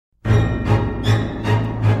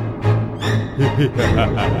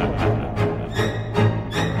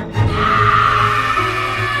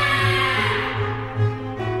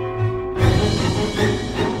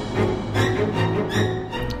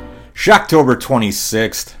SHOCKtober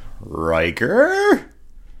 26th, Riker?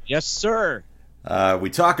 Yes, sir. We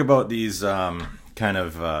talk about these kind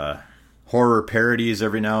of horror parodies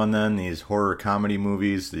every now and then, these horror comedy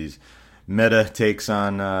movies, these meta takes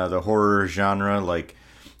on the horror genre, like,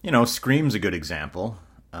 Scream's a good example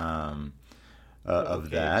of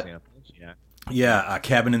that. Examples, yeah. Yeah,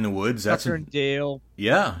 Cabin in the Woods. That's Tucker and Dale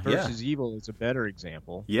versus Evil is a better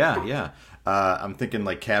example. Yeah. I'm thinking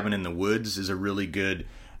like Cabin in the Woods is a really good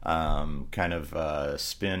kind of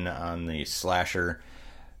spin on the slasher,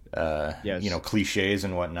 cliches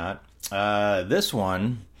and whatnot. This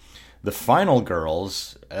one, The Final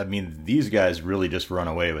Girls, I mean, these guys really just run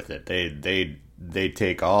away with it. They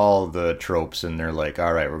take all the tropes and they're like,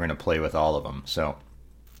 all right, we're going to play with all of them. So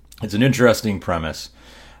it's an interesting premise,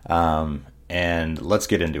 and let's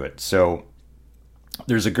get into it. So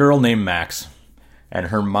there's a girl named Max, and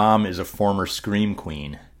her mom is a former Scream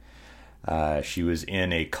queen. She was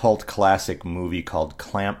in a cult classic movie called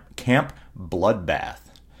Camp Bloodbath.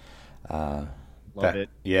 Love it.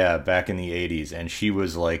 Yeah, back in the 80s. And she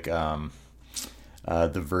was like the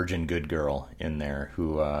virgin good girl in there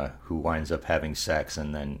who winds up having sex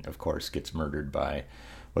and then, of course, gets murdered by,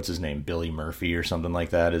 what's his name, Billy Murphy or something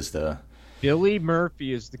like that is the... Billy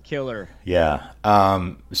Murphy is the killer. Yeah.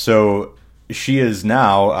 So she is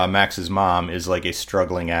now, Max's mom, is like a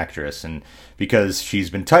struggling actress, and because she's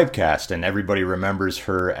been typecast and everybody remembers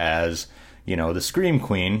her as, the Scream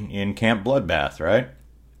Queen in Camp Bloodbath, right?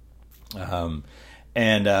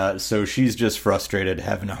 So she's just frustrated,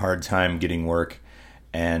 having a hard time getting work.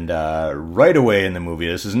 And right away in the movie,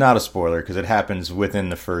 this is not a spoiler because it happens within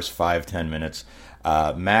the first 5-10 minutes,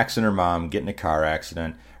 Max and her mom get in a car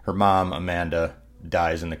accident. Her mom, Amanda,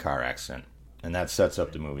 dies in the car accident. And that sets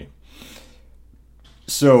up the movie.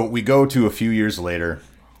 So we go to a few years later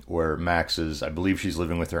where Max is, I believe she's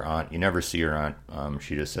living with her aunt. You never see her aunt.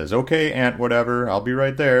 She just says, okay, aunt, whatever, I'll be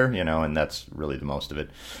right there, and that's really the most of it.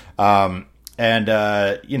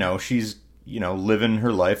 She's, living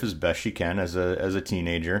her life as best she can as a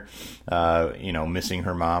teenager, missing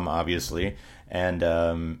her mom, obviously.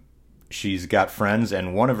 And she's got friends,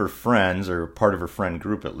 and one of her friends, or part of her friend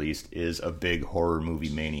group at least, is a big horror movie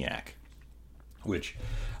maniac, which...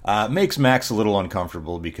 makes Max a little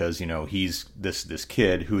uncomfortable because he's this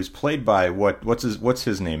kid who's played by what's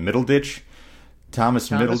his name, Middleditch, Thomas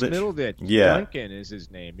Middleditch. Yeah, Duncan is his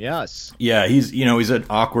name. Yes. Yeah, he's an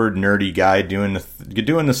awkward, nerdy guy doing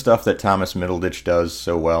the stuff that Thomas Middleditch does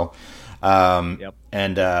so well. Yep.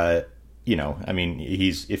 And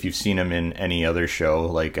he's, if you've seen him in any other show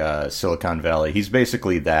like Silicon Valley, he's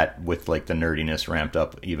basically that with like the nerdiness ramped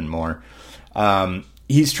up even more.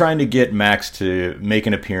 He's trying to get Max to make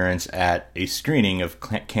an appearance at a screening of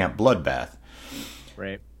Camp Bloodbath.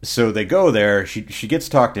 Right. So they go there. She gets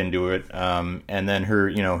talked into it, and then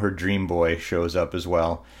her dream boy shows up as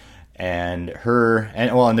well, and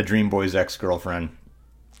the dream boy's ex-girlfriend.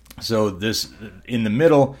 So this, in the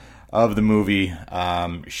middle of the movie,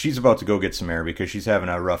 she's about to go get some air because she's having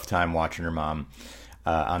a rough time watching her mom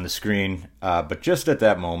on the screen. But just at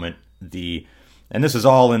that moment, and this is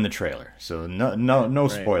all in the trailer, so no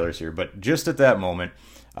spoilers here. But just at that moment,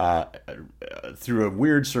 through a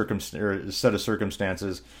weird set of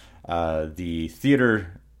circumstances, the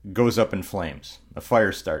theater goes up in flames. A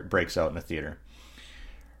fire breaks out in the theater.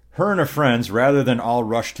 Her and her friends, rather than all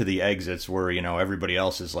rush to the exits where everybody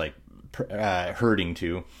else is like herding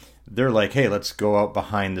to, they're like, "Hey, let's go out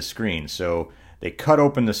behind the screen." So they cut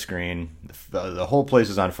open the screen. The whole place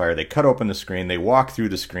is on fire. They cut open the screen. They walk through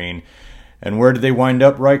the screen. And where did they wind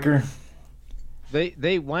up, Riker?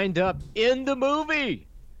 They wind up in the movie,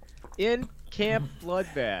 in Camp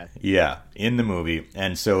Bloodbath. Yeah, in the movie.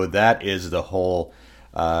 And so that is the whole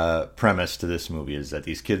premise to this movie, is that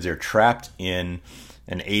these kids are trapped in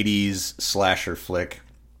an 80s slasher flick,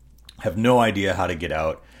 have no idea how to get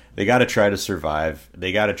out. They got to try to survive.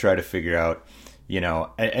 They got to try to figure out,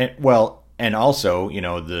 and also,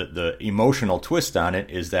 the emotional twist on it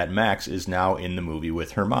is that Max is now in the movie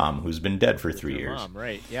with her mom, who's been dead for 3 years. Mom,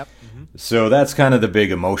 right? Yep. Mm-hmm. So that's kind of the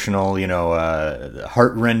big emotional,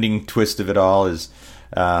 heart-rending twist of it all. Is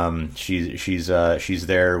she's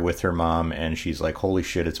there with her mom, and she's like, "Holy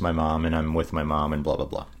shit, it's my mom, and I'm with my mom," and blah blah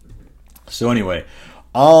blah. So anyway,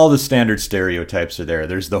 all the standard stereotypes are there.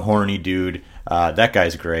 There's the horny dude. That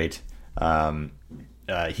guy's great.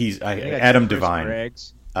 He's Adam Devine.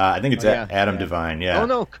 Greggs. I think it's Adam Devine. Yeah. Oh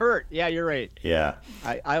no, Kurt. Yeah, you're right. Yeah.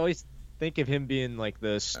 I always think of him being like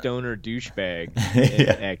the stoner douchebag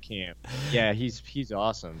Yeah. at camp. Yeah, he's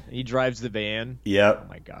awesome. He drives the van. Yep. Oh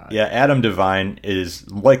my god. Yeah, Adam Devine is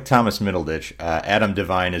like Thomas Middleditch. Adam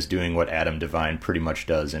Devine is doing what Adam Devine pretty much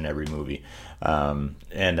does in every movie, and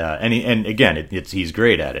again, he's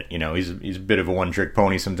great at it. You know, he's a bit of a one-trick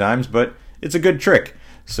pony sometimes, but it's a good trick.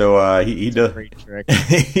 So he does Great trick.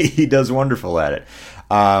 he does wonderful at it.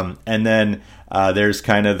 And then there's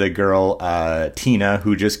kind of the girl Tina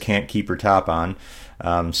who just can't keep her top on.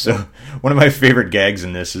 So one of my favorite gags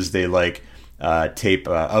in this is they like tape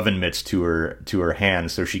oven mitts to her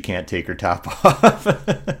hands so she can't take her top off.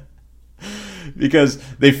 Because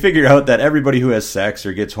they figure out that everybody who has sex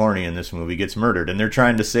or gets horny in this movie gets murdered, and they're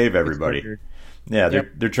trying to save everybody. Yeah,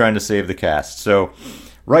 they're trying to save the cast. So,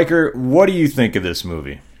 Riker, what do you think of this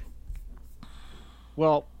movie?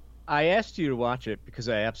 Well, I asked you to watch it because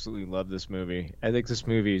I absolutely love this movie. I think this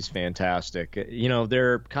movie is fantastic. You know,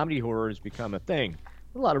 their comedy horror has become a thing.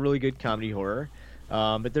 A lot of really good comedy horror,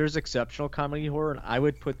 but there's exceptional comedy horror, and I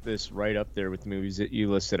would put this right up there with the movies that you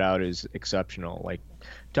listed out as exceptional, like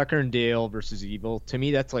Tucker and Dale versus Evil. To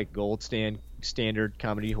me, that's like gold standard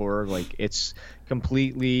comedy horror. Like, it's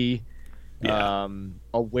completely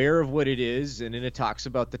aware of what it is, and then it talks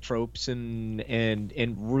about the tropes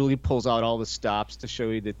and really pulls out all the stops to show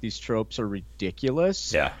you that these tropes are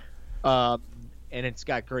ridiculous. Yeah. And it's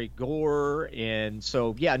got great gore, and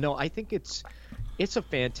so I think it's a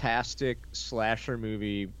fantastic slasher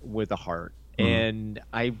movie with a heart. And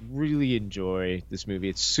I really enjoy this movie.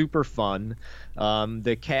 It's super fun.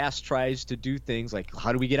 The cast tries to do things like,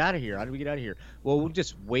 how do we get out of here? How do we get out of here? Well, we'll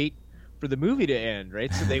just wait for the movie to end,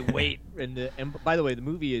 right? So they wait, and by the way, the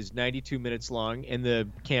movie is 92 minutes long, and the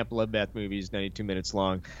Camp Bloodbath movie is 92 minutes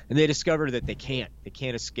long, and they discover that they can't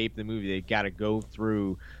escape the movie. They got to go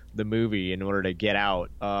through the movie in order to get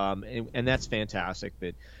out, and that's fantastic.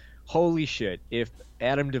 But holy shit, if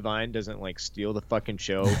Adam Devine doesn't like steal the fucking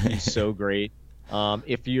show, he's so great.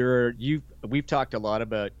 We've talked a lot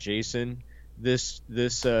about Jason this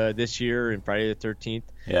year in Friday the 13th.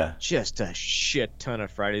 Yeah. Just a shit ton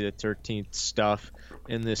of Friday the 13th stuff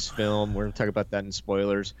in this film. We're going to talk about that in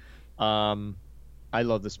spoilers. I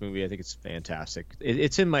love this movie. I think it's fantastic.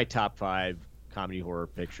 It's in my top 5 comedy horror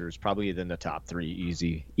pictures, probably in the top 3.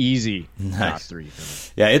 Easy. Nice. Top 3.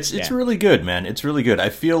 Yeah, it's really good, man. It's really good. I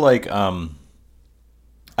feel like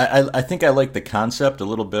I think I like the concept a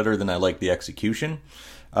little better than I like the execution.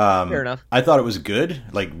 Fair enough. I thought it was good,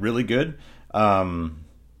 like really good.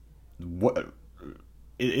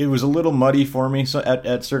 It was a little muddy for me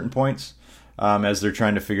at certain points as they're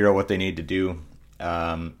trying to figure out what they need to do.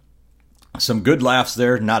 Some good laughs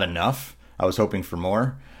there, not enough. I was hoping for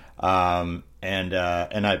more. But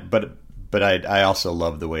I also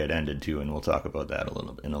love the way it ended too, and we'll talk about that in a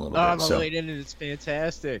little bit. The way it ended is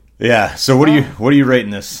fantastic. Yeah. So what are you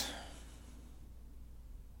rating this?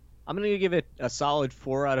 I'm gonna give it a solid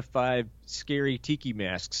 4 out of 5 scary tiki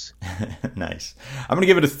masks. Nice. I'm gonna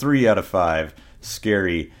give it a 3 out of 5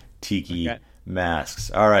 scary tiki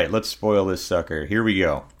masks. All right, let's spoil this sucker. Here we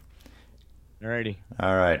go. Alrighty.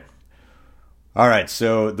 All right.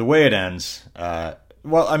 So the way it ends.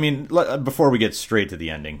 Well, I mean, before we get straight to the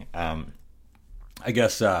ending, I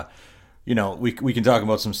guess we can talk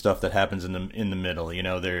about some stuff that happens in the middle. You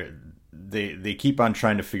know, they keep on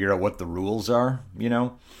trying to figure out what the rules are. You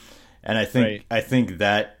know, and I think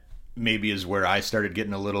that maybe is where I started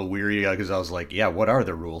getting a little weary because I was like, yeah, what are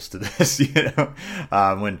the rules to this? You know,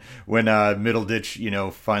 when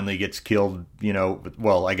Middleditch finally gets killed.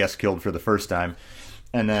 I guess killed for the first time,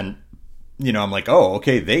 and then. I'm like, oh,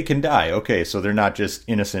 okay, they can die. Okay, so they're not just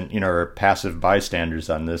innocent, or passive bystanders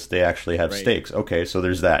on this. They actually have stakes. Okay, so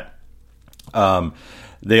there's that.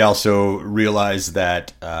 They also realize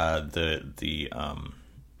that the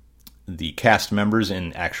cast members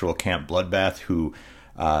in actual Camp Bloodbath who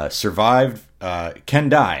survived can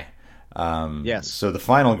die. Yes. So the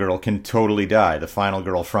final girl can totally die. The final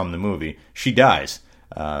girl from the movie, she dies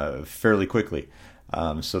fairly quickly.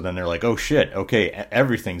 So then they're like, oh shit, okay,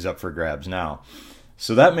 everything's up for grabs now.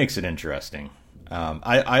 So that makes it interesting.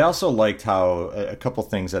 I also liked how a couple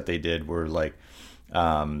things that they did were like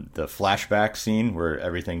the flashback scene where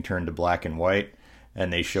everything turned to black and white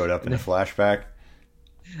and they showed up in a flashback.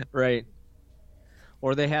 Right.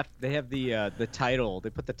 Or they have the title. They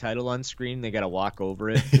put the title on screen. They got to walk over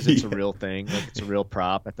it because it's a real thing. Like it's a real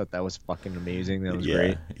prop. I thought that was fucking amazing. That was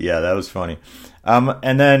great. Yeah, that was funny.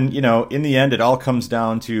 And then in the end, it all comes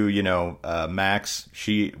down to Max.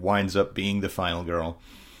 She winds up being the final girl,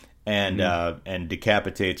 and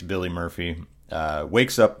decapitates Billy Murphy.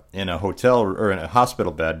 wakes up in a hotel or in a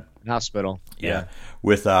hospital bed. Hospital. Yeah.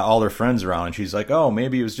 With all her friends around. And she's like, oh,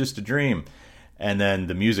 maybe it was just a dream. And then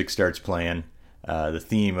the music starts playing, the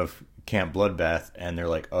theme of Camp Bloodbath. And they're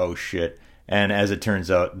like, oh, shit. And as it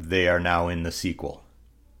turns out, they are now in the sequel.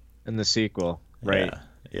 In the sequel, right.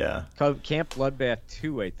 Yeah. Called Camp Bloodbath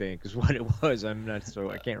 2, I think, is what it was. I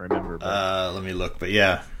can't remember. But. Let me look. But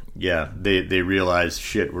yeah, they realize,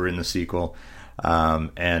 shit, we're in the sequel.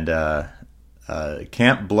 And Camp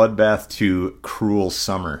Bloodbath 2 Cruel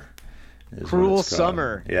Summer. Cruel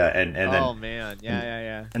Summer. Yeah, and then, oh man,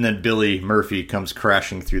 yeah. And then Billy Murphy comes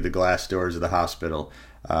crashing through the glass doors of the hospital,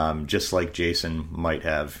 just like Jason might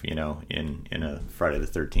have, in a Friday the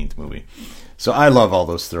 13th movie. So I love all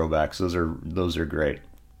those throwbacks. Those are great.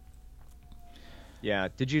 Yeah.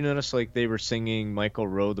 Did you notice like they were singing Michael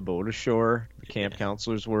Row the Boat Ashore? The camp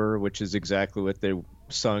counselors were, which is exactly what they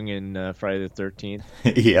sung in Friday the 13th.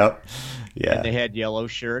 Yep. Yeah. And they had yellow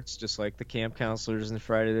shirts, just like the camp counselors in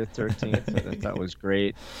Friday the 13th. I thought that was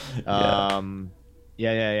great.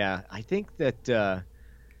 Yeah. I think that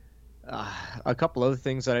a couple other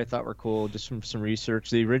things that I thought were cool, just from some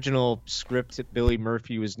research. The original script that Billy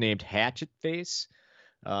Murphy was named Hatchet Face.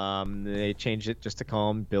 They changed it just to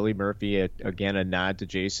call him Billy Murphy. Again, a nod to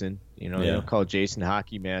Jason. They don't call Jason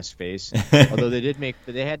Hockey Mask Face. Although they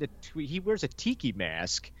had to tweet. He wears a tiki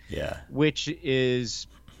mask. Yeah. Which is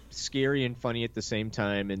scary and funny at the same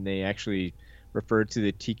time. And they actually referred to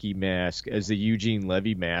the tiki mask as the Eugene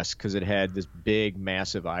Levy mask because it had this big,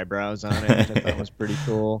 massive eyebrows on it, which I thought was pretty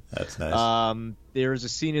cool. That's nice. There's a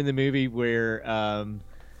scene in the movie where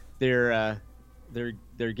they're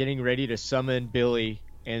getting ready to summon Billy.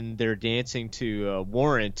 And they're dancing to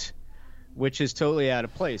Warrant, which is totally out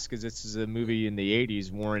of place because this is a movie in the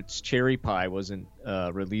 80s. Warrant's Cherry Pie wasn't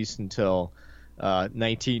released until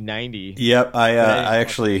 1990. Yep,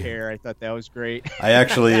 I thought that was great. I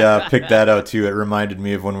actually picked that out too. It reminded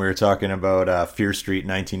me of when we were talking about Fear Street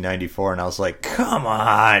 1994, and I was like, come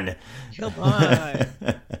on.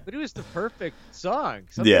 But it was the perfect song.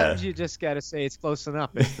 Sometimes you just got to say it's close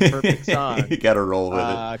enough. It's the perfect song. You got to roll with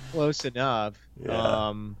it. Close enough.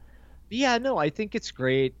 Yeah. I think it's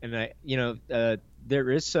great. And there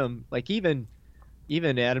is some, like even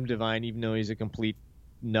Adam Devine, even though he's a complete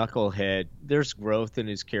knucklehead, there's growth in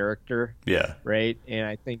his character. Yeah. Right. And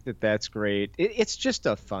I think that's great. It's just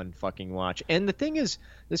a fun fucking watch. And the thing is,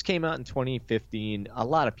 this came out in 2015. A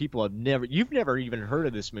lot of people you've never even heard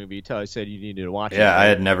of this movie until I said you needed to watch it. Yeah, I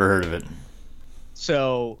had never heard of it.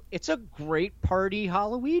 So it's a great party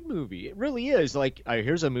Halloween movie. It really is. Like,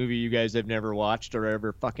 here's a movie you guys have never watched or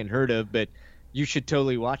ever fucking heard of, but you should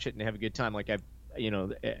totally watch it and have a good time. Like,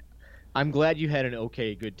 I'm glad you had an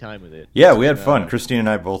good time with it. Yeah, we had fun. Christine and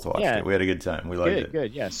I both watched it. We had a good time. We liked it.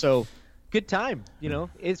 Good, yeah. So, good time.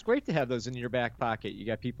 It's great to have those in your back pocket. You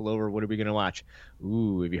got people over. What are we going to watch?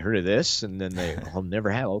 Ooh, have you heard of this? And then I'll never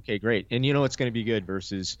have. Okay, great. And it's going to be good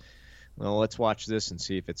versus, well, let's watch this and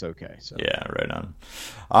see if it's okay. So. Yeah, right on.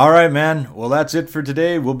 All right, man. Well, that's it for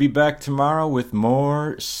today. We'll be back tomorrow with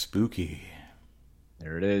more spooky.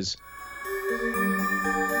 There it is.